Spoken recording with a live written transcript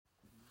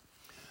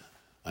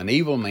An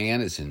evil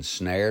man is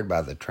ensnared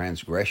by the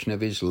transgression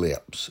of his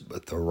lips,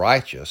 but the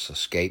righteous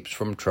escapes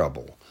from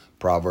trouble.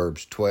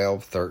 Proverbs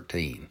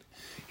 12:13.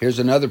 Here's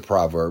another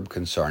proverb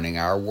concerning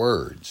our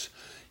words.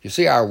 You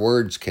see, our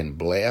words can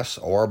bless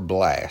or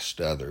blast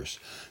others.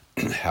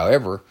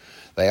 However,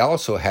 they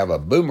also have a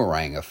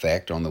boomerang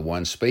effect on the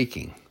one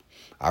speaking.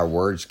 Our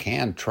words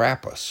can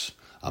trap us.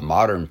 A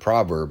modern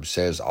proverb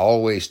says,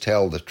 always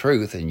tell the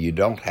truth and you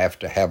don't have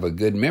to have a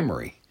good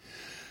memory.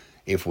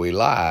 If we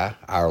lie,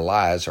 our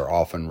lies are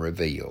often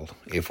revealed.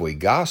 If we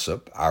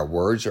gossip, our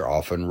words are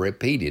often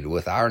repeated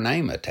with our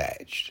name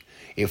attached.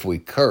 If we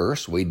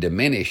curse, we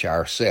diminish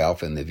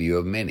ourselves in the view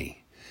of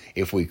many.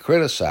 If we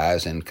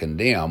criticize and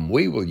condemn,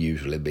 we will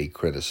usually be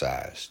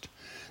criticized.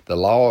 The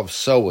law of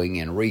sowing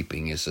and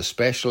reaping is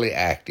especially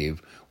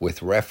active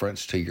with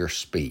reference to your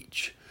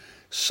speech.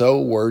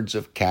 Sow words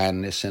of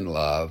kindness and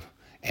love,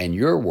 and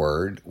your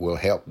word will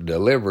help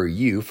deliver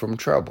you from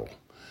trouble.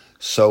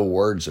 Sow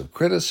words of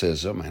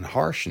criticism and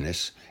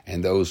harshness,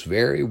 and those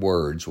very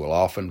words will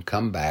often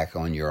come back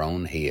on your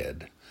own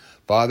head.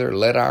 Father,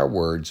 let our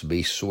words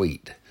be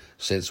sweet,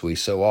 since we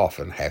so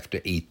often have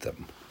to eat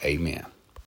them. Amen.